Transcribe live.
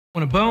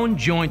When a bone,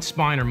 joint,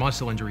 spine, or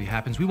muscle injury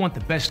happens, we want the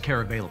best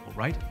care available,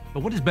 right?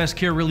 But what does best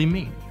care really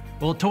mean?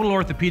 Well, at Total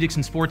Orthopedics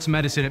and Sports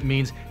Medicine, it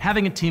means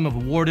having a team of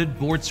awarded,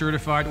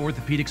 board-certified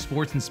orthopedic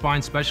sports and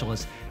spine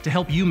specialists to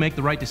help you make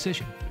the right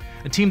decision.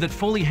 A team that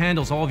fully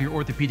handles all of your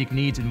orthopedic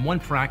needs in one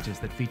practice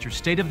that features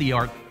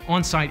state-of-the-art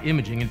on-site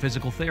imaging and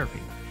physical therapy.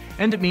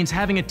 And it means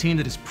having a team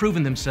that has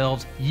proven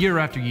themselves year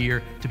after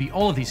year to be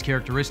all of these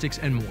characteristics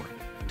and more.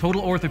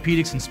 Total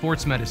Orthopedics and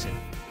Sports Medicine.